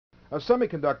A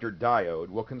semiconductor diode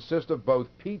will consist of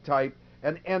both P-type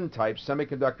and N-type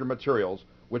semiconductor materials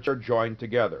which are joined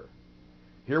together.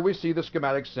 Here we see the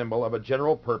schematic symbol of a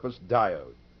general-purpose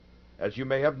diode. As you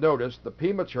may have noticed, the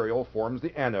P material forms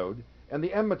the anode and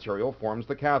the N material forms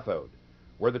the cathode.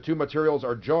 Where the two materials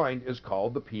are joined is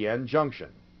called the p-n junction.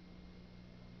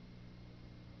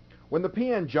 When the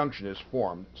p-n junction is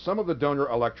formed, some of the donor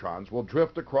electrons will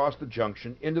drift across the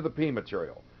junction into the P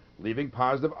material, leaving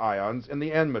positive ions in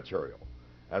the N material.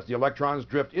 As the electrons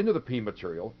drift into the P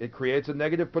material, it creates a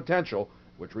negative potential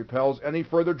which repels any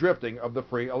further drifting of the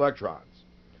free electrons.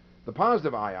 The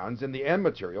positive ions in the N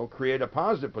material create a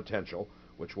positive potential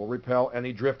which will repel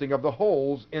any drifting of the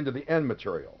holes into the N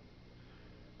material.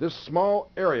 This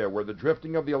small area where the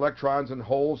drifting of the electrons and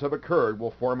holes have occurred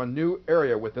will form a new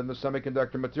area within the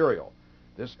semiconductor material.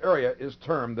 This area is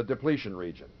termed the depletion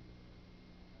region.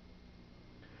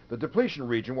 The depletion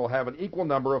region will have an equal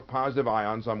number of positive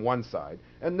ions on one side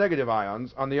and negative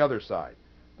ions on the other side.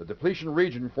 The depletion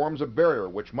region forms a barrier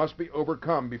which must be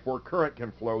overcome before current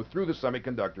can flow through the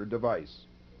semiconductor device.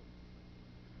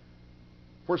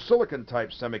 For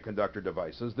silicon-type semiconductor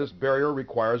devices, this barrier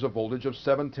requires a voltage of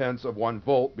 0.7 of 1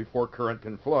 volt before current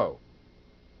can flow.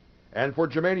 And for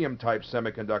germanium-type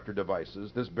semiconductor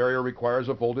devices, this barrier requires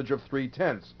a voltage of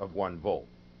 0.3 of 1 volt.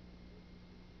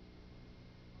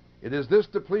 It is this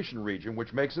depletion region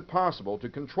which makes it possible to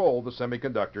control the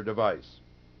semiconductor device.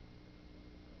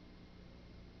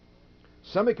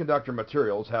 Semiconductor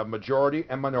materials have majority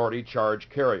and minority charge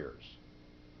carriers.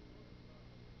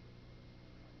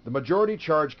 The majority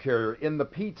charge carrier in the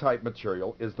P-type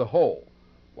material is the hole,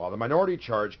 while the minority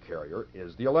charge carrier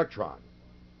is the electron.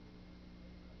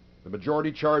 The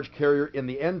majority charge carrier in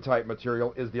the N-type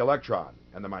material is the electron,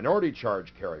 and the minority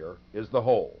charge carrier is the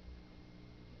hole.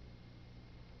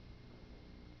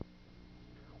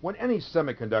 When any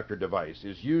semiconductor device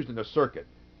is used in a circuit,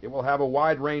 it will have a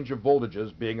wide range of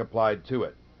voltages being applied to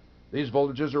it. These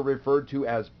voltages are referred to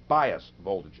as bias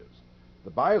voltages. The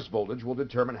bias voltage will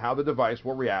determine how the device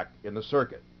will react in the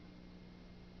circuit.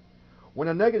 When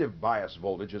a negative bias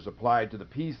voltage is applied to the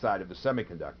P side of the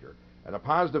semiconductor and a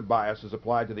positive bias is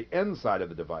applied to the N side of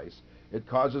the device, it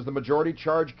causes the majority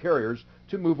charge carriers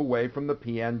to move away from the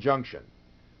p-n junction.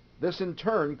 This in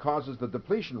turn causes the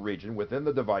depletion region within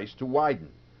the device to widen.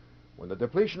 When the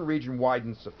depletion region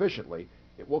widens sufficiently,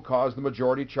 it will cause the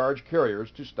majority charge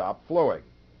carriers to stop flowing.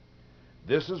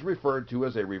 This is referred to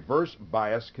as a reverse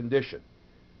bias condition.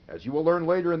 As you will learn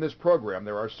later in this program,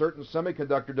 there are certain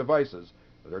semiconductor devices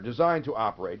that are designed to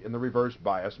operate in the reverse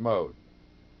bias mode.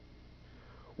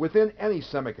 Within any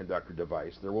semiconductor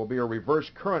device, there will be a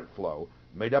reverse current flow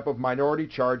made up of minority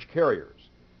charge carriers.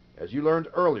 As you learned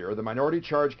earlier, the minority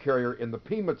charge carrier in the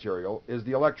P material is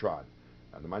the electron,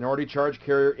 and the minority charge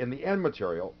carrier in the N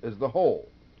material is the hole.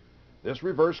 This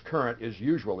reverse current is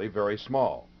usually very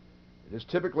small. It is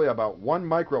typically about 1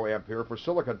 microampere for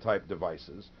silicon-type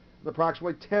devices and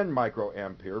approximately 10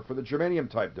 microampere for the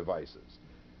germanium-type devices.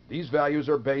 These values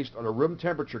are based on a room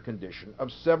temperature condition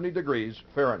of 70 degrees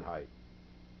Fahrenheit.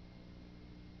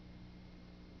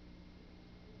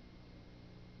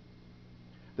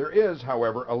 There is,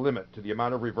 however, a limit to the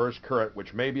amount of reverse current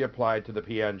which may be applied to the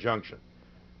p-n junction.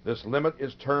 This limit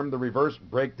is termed the reverse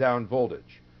breakdown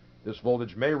voltage. This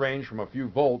voltage may range from a few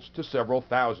volts to several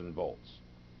thousand volts.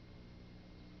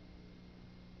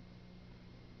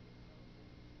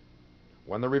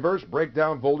 When the reverse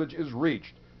breakdown voltage is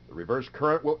reached, the reverse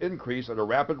current will increase at a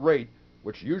rapid rate,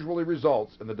 which usually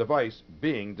results in the device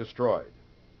being destroyed.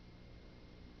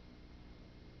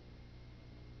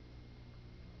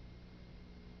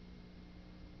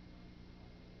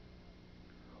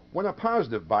 When a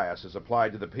positive bias is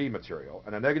applied to the P material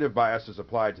and a negative bias is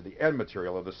applied to the N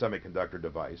material of the semiconductor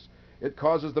device, it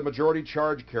causes the majority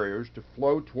charge carriers to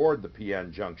flow toward the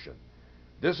p-n junction.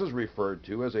 This is referred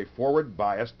to as a forward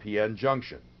biased p-n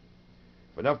junction.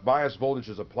 If enough bias voltage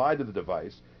is applied to the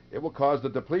device, it will cause the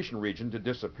depletion region to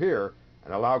disappear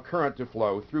and allow current to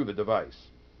flow through the device.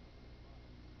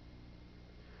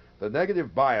 The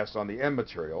negative bias on the N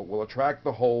material will attract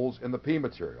the holes in the P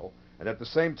material and at the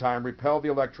same time repel the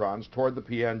electrons toward the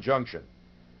p-n junction.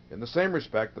 In the same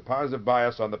respect, the positive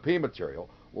bias on the P material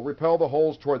will repel the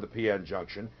holes toward the p-n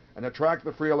junction and attract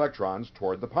the free electrons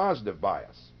toward the positive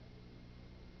bias.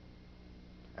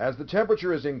 As the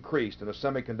temperature is increased in a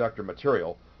semiconductor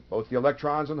material, both the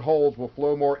electrons and holes will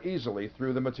flow more easily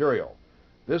through the material.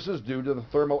 This is due to the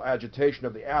thermal agitation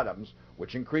of the atoms,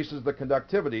 which increases the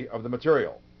conductivity of the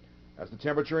material. As the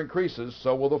temperature increases,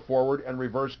 so will the forward and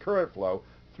reverse current flow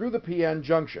through the p-n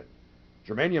junction.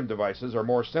 Germanium devices are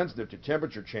more sensitive to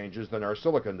temperature changes than our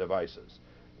silicon devices.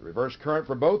 The reverse current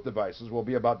for both devices will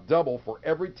be about double for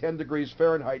every 10 degrees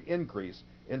Fahrenheit increase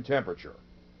in temperature.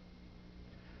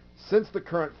 Since the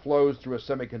current flows through a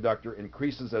semiconductor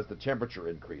increases as the temperature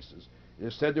increases, it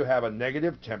is said to have a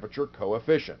negative temperature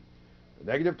coefficient.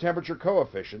 The negative temperature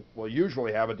coefficient will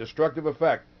usually have a destructive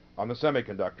effect on the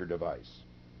semiconductor device.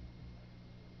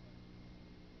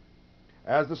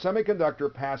 As the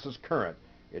semiconductor passes current,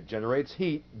 it generates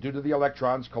heat due to the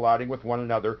electrons colliding with one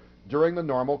another during the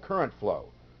normal current flow.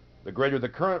 The greater the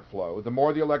current flow, the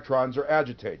more the electrons are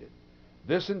agitated.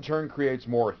 This in turn creates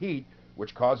more heat,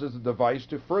 which causes the device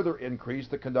to further increase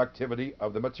the conductivity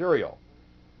of the material.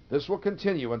 This will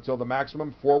continue until the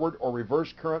maximum forward or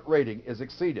reverse current rating is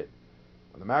exceeded.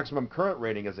 When the maximum current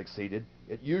rating is exceeded,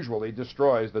 it usually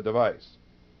destroys the device.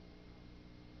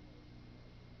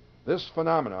 This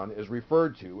phenomenon is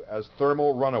referred to as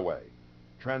thermal runaway.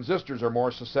 Transistors are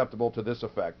more susceptible to this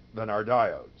effect than are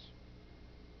diodes.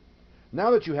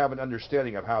 Now that you have an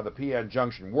understanding of how the p-n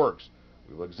junction works,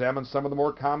 we will examine some of the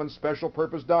more common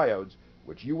special-purpose diodes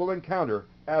which you will encounter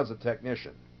as a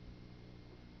technician.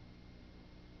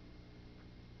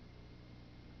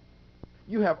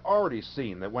 You have already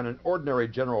seen that when an ordinary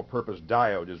general-purpose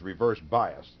diode is reverse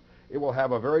biased, it will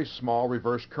have a very small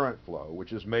reverse current flow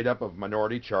which is made up of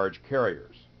minority charge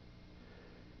carriers.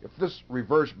 If this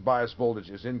reverse bias voltage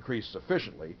is increased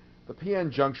sufficiently, the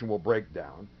p-n junction will break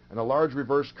down and a large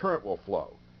reverse current will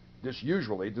flow. This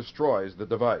usually destroys the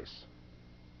device.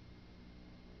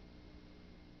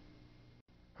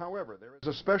 However, there is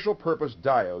a special purpose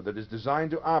diode that is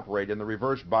designed to operate in the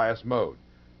reverse bias mode.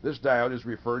 This diode is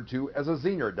referred to as a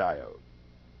Zener diode.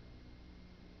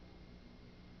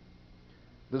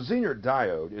 The Zener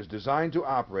diode is designed to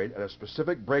operate at a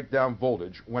specific breakdown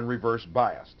voltage when reverse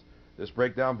biased. This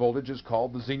breakdown voltage is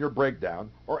called the Zener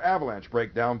breakdown or avalanche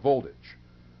breakdown voltage.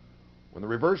 When the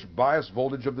reverse bias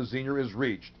voltage of the Zener is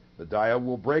reached, the diode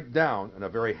will break down and a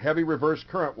very heavy reverse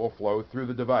current will flow through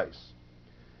the device.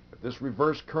 If this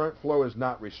reverse current flow is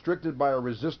not restricted by a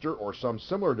resistor or some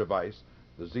similar device,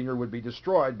 the Zener would be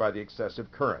destroyed by the excessive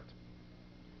current.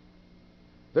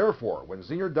 Therefore, when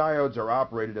Zener diodes are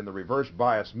operated in the reverse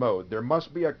bias mode, there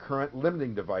must be a current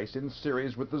limiting device in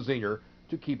series with the Zener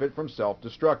to keep it from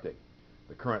self-destructing.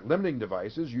 The current limiting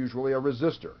device is usually a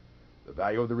resistor. The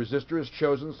value of the resistor is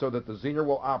chosen so that the Zener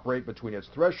will operate between its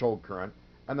threshold current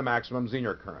and the maximum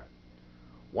Zener current.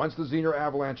 Once the Zener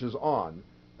avalanche is on,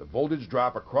 the voltage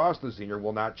drop across the Zener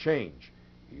will not change.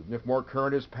 Even if more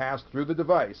current is passed through the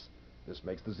device, this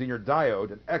makes the Zener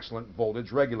diode an excellent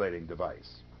voltage regulating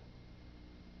device.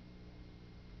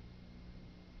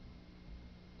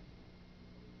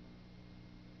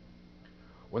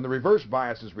 When the reverse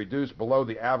bias is reduced below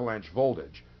the avalanche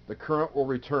voltage, the current will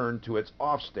return to its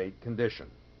off-state condition.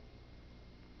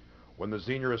 When the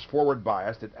Zener is forward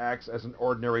biased, it acts as an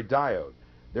ordinary diode.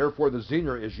 Therefore, the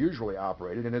Zener is usually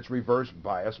operated in its reverse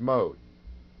bias mode.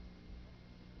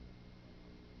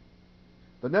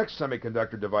 The next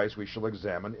semiconductor device we shall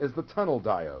examine is the tunnel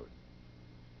diode.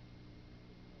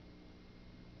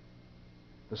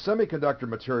 The semiconductor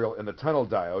material in the tunnel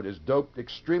diode is doped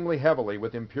extremely heavily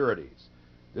with impurities.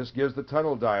 This gives the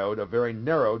tunnel diode a very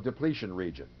narrow depletion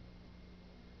region.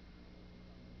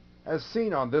 As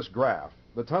seen on this graph,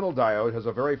 the tunnel diode has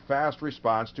a very fast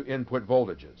response to input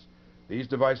voltages. These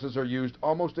devices are used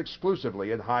almost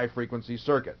exclusively in high-frequency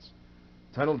circuits.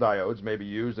 Tunnel diodes may be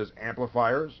used as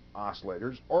amplifiers,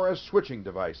 oscillators, or as switching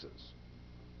devices.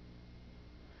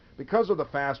 Because of the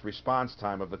fast response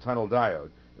time of the tunnel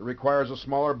diode, it requires a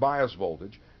smaller bias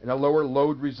voltage and a lower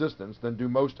load resistance than do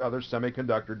most other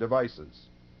semiconductor devices.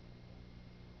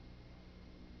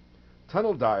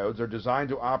 Tunnel diodes are designed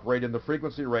to operate in the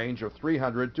frequency range of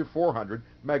 300 to 400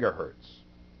 megahertz.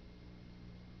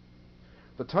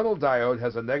 The tunnel diode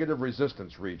has a negative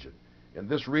resistance region. In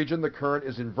this region, the current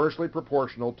is inversely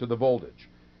proportional to the voltage.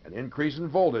 An increase in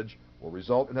voltage will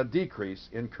result in a decrease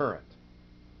in current.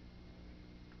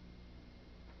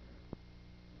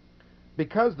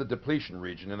 Because the depletion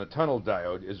region in the tunnel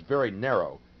diode is very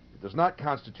narrow, it does not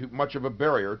constitute much of a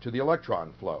barrier to the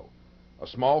electron flow. A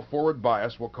small forward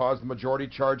bias will cause the majority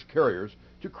charge carriers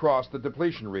to cross the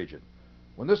depletion region.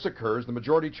 When this occurs, the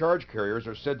majority charge carriers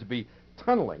are said to be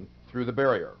tunneling through the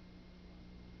barrier.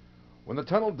 When the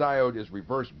tunnel diode is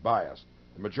reverse biased,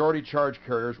 the majority charge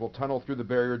carriers will tunnel through the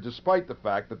barrier despite the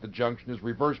fact that the junction is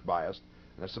reverse biased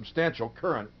and a substantial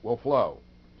current will flow.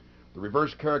 The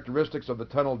reverse characteristics of the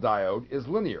tunnel diode is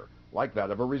linear, like that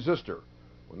of a resistor.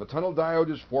 When the tunnel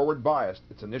diode is forward biased,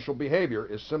 its initial behavior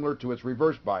is similar to its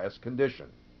reverse bias condition.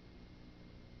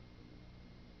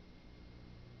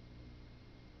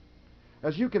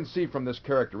 As you can see from this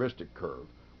characteristic curve,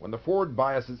 When the forward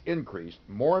bias is increased,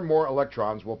 more and more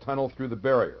electrons will tunnel through the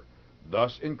barrier,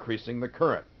 thus increasing the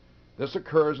current. This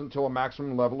occurs until a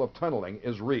maximum level of tunneling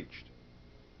is reached.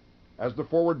 As the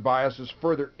forward bias is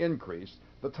further increased,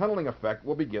 the tunneling effect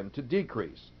will begin to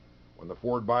decrease. When the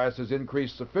forward bias is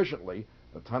increased sufficiently,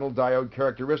 the tunnel diode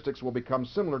characteristics will become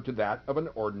similar to that of an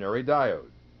ordinary diode.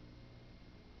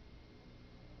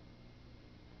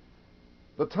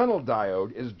 The tunnel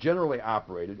diode is generally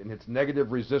operated in its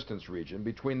negative resistance region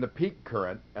between the peak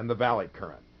current and the valley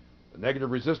current. The negative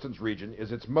resistance region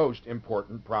is its most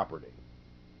important property.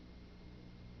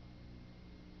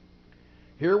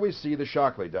 Here we see the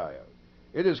Shockley diode.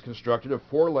 It is constructed of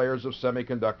 4 layers of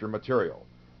semiconductor material.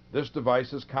 This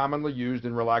device is commonly used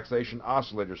in relaxation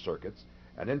oscillator circuits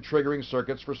and in triggering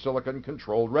circuits for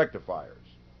silicon-controlled rectifiers.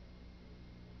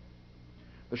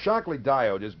 The Shockley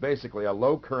diode is basically a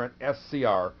low-current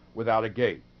SCR without a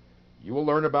gate. You will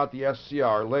learn about the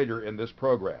SCR later in this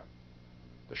program.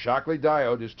 The Shockley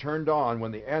diode is turned on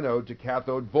when the anode to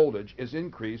cathode voltage is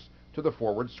increased to the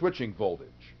forward switching voltage.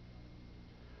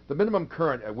 The minimum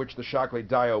current at which the Shockley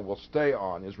diode will stay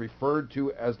on is referred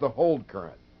to as the hold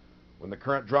current. When the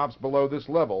current drops below this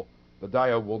level, the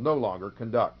diode will no longer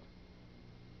conduct.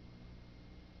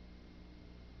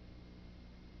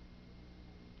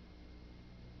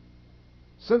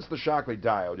 Since the Shockley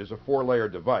diode is a 4-layer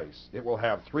device, it will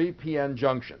have 3 PN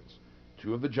junctions.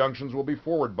 2 of the junctions will be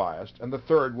forward biased and the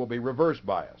third will be reverse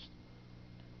biased.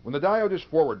 When the diode is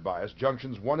forward biased,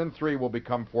 junctions 1 and 3 will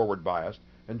become forward biased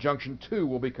and junction 2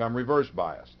 will become reverse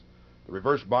biased. The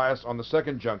reverse bias on the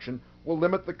second junction will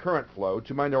limit the current flow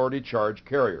to minority charge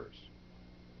carriers.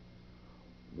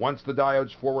 Once the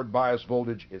diode's forward bias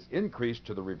voltage is increased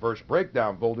to the reverse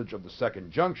breakdown voltage of the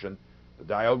second junction, the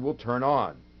diode will turn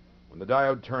on. When the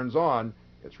diode turns on,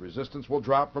 its resistance will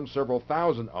drop from several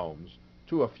thousand ohms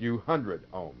to a few hundred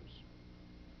ohms.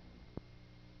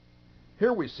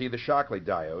 Here we see the Shockley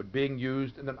diode being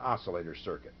used in an oscillator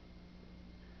circuit.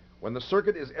 When the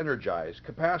circuit is energized,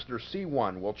 capacitor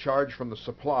C1 will charge from the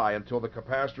supply until the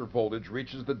capacitor voltage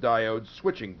reaches the diode's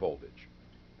switching voltage.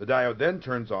 The diode then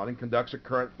turns on and conducts a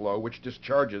current flow which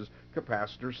discharges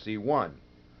capacitor C1.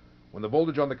 When the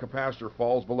voltage on the capacitor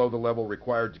falls below the level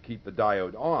required to keep the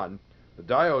diode on, the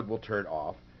diode will turn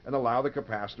off and allow the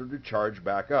capacitor to charge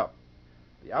back up.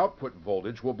 The output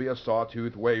voltage will be a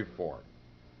sawtooth waveform.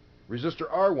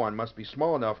 Resistor R1 must be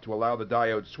small enough to allow the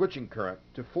diode switching current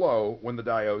to flow when the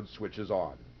diode switches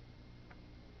on.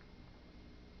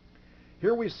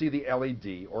 Here we see the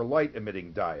LED or light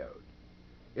emitting diode.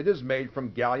 It is made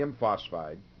from gallium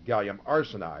phosphide, gallium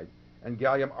arsenide, and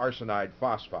gallium arsenide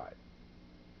phosphide.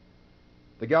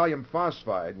 The gallium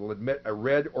phosphide will emit a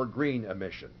red or green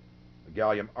emission. The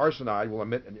gallium arsenide will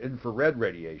emit an infrared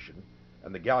radiation,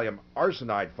 and the gallium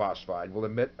arsenide phosphide will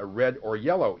emit a red or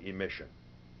yellow emission.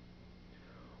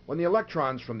 When the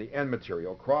electrons from the N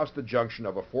material cross the junction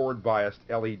of a forward-biased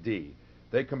LED,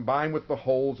 they combine with the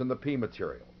holes in the P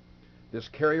material. This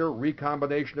carrier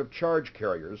recombination of charge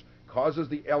carriers causes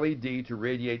the LED to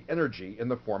radiate energy in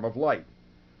the form of light.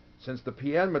 Since the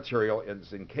PN material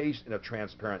is encased in a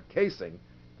transparent casing,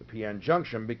 the PN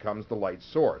junction becomes the light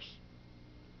source.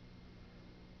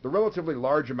 The relatively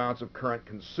large amounts of current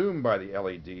consumed by the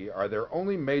LED are their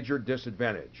only major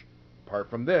disadvantage. Apart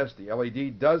from this, the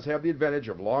LED does have the advantage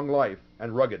of long life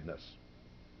and ruggedness.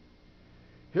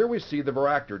 Here we see the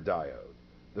varactor diode.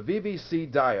 The VVC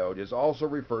diode is also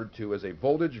referred to as a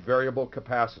voltage variable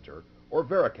capacitor, or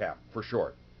varicap for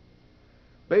short.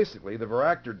 Basically, the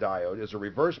varactor diode is a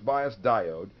reverse bias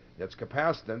diode, and its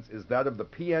capacitance is that of the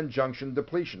PN junction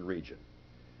depletion region.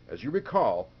 As you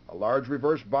recall, a large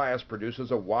reverse bias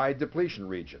produces a wide depletion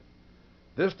region.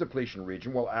 This depletion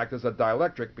region will act as a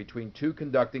dielectric between 2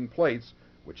 conducting plates,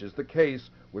 which is the case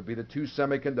would be the 2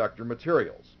 semiconductor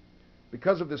materials.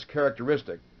 Because of this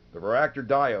characteristic, the varactor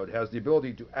diode has the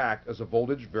ability to act as a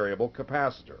voltage variable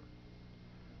capacitor.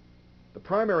 The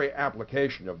primary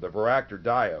application of the varactor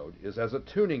diode is as a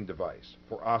tuning device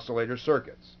for oscillator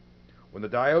circuits. When the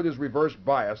diode is reverse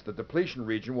biased, the depletion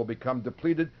region will become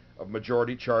depleted of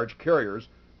majority charge carriers,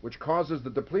 which causes the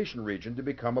depletion region to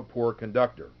become a poor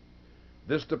conductor.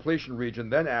 This depletion region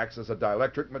then acts as a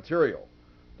dielectric material.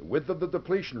 The width of the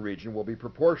depletion region will be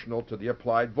proportional to the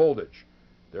applied voltage.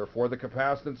 Therefore, the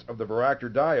capacitance of the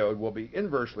varactor diode will be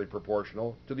inversely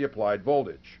proportional to the applied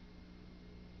voltage.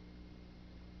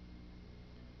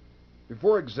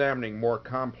 Before examining more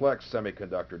complex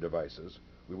semiconductor devices,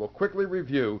 we will quickly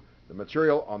review the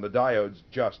material on the diodes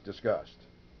just discussed.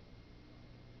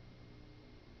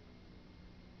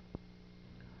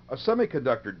 A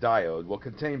semiconductor diode will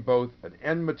contain both an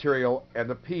N material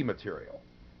and a P material.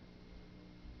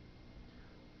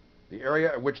 The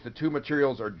area at which the two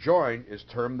materials are joined is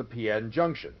termed the p-n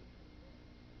junction.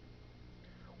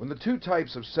 When the two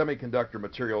types of semiconductor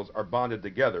materials are bonded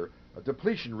together, a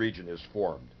depletion region is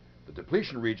formed. The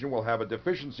depletion region will have a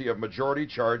deficiency of majority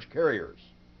charge carriers.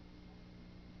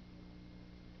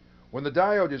 When the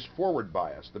diode is forward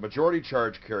biased, the majority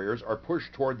charge carriers are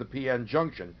pushed toward the p-n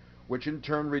junction, which in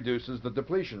turn reduces the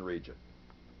depletion region.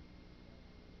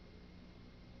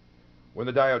 When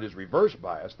the diode is reverse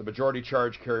biased, the majority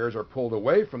charge carriers are pulled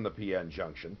away from the p-n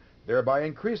junction, thereby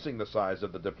increasing the size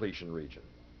of the depletion region.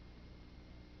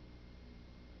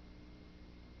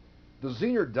 The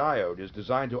Zener diode is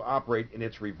designed to operate in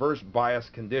its reverse bias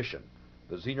condition.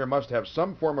 The Zener must have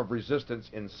some form of resistance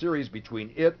in series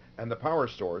between it and the power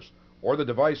source, or the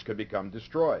device could become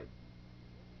destroyed.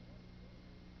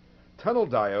 Tunnel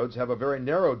diodes have a very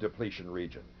narrow depletion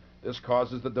region. This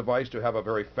causes the device to have a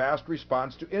very fast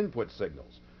response to input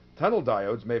signals. Tunnel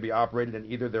diodes may be operated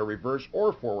in either their reverse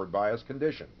or forward bias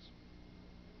conditions.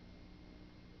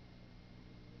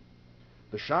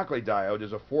 The Shockley diode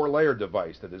is a 4-layer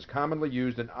device that is commonly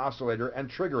used in oscillator and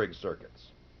triggering circuits.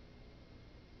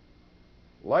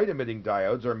 Light-emitting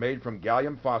diodes are made from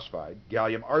gallium phosphide,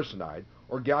 gallium arsenide,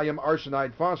 or gallium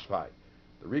arsenide phosphide.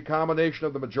 The recombination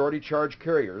of the majority charge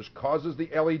carriers causes the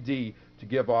LED to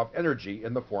give off energy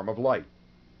in the form of light.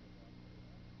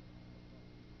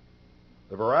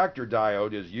 The varactor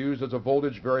diode is used as a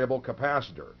voltage variable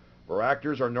capacitor.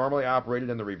 Varactors are normally operated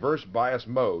in the reverse bias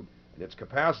mode, and its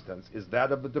capacitance is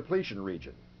that of the depletion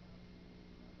region.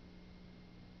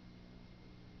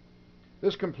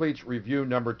 This completes review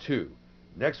number 2.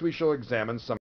 Next we shall examine some